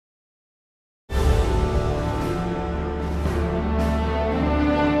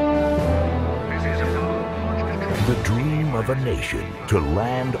of a nation to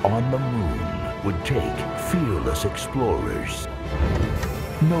land on the moon would take fearless explorers,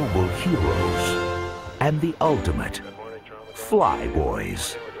 noble heroes, and the ultimate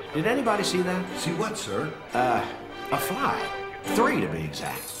flyboys. Did anybody see that? See what, sir? A fly. 3 to be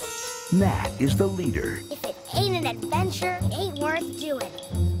exact. Nat is the leader. If it ain't an adventure, it ain't worth doing.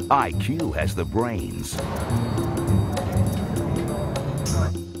 IQ has the brains.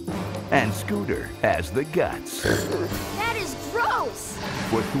 And Scooter has the guts. That is gross!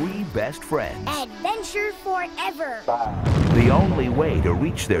 For 3 best friends, Adventure forever! the only way to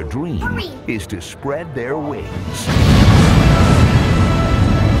reach their dream Hurry! is to spread their wings.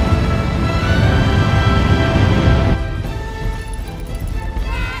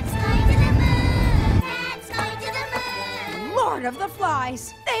 Lord of the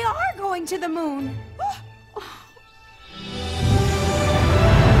Flies! They are going to the moon!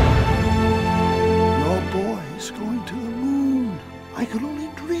 Your boy's going to the moon. I could only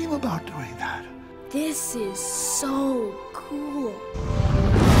dream about doing that. This is so cool.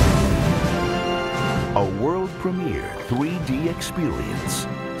 A world premiere 3D experience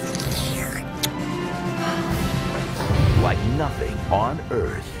like nothing on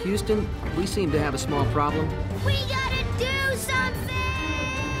Earth. Houston, we seem to have a small problem. We gotta do something!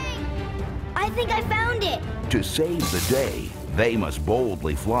 I think I found it. To save the day, they must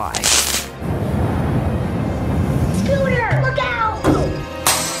boldly fly. Scooter, look out!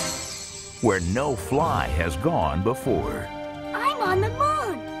 Where no fly has gone before. I'm on the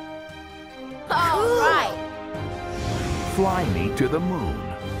moon. All right. Fly me to the moon.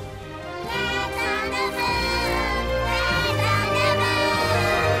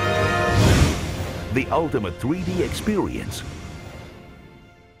 The ultimate 3D experience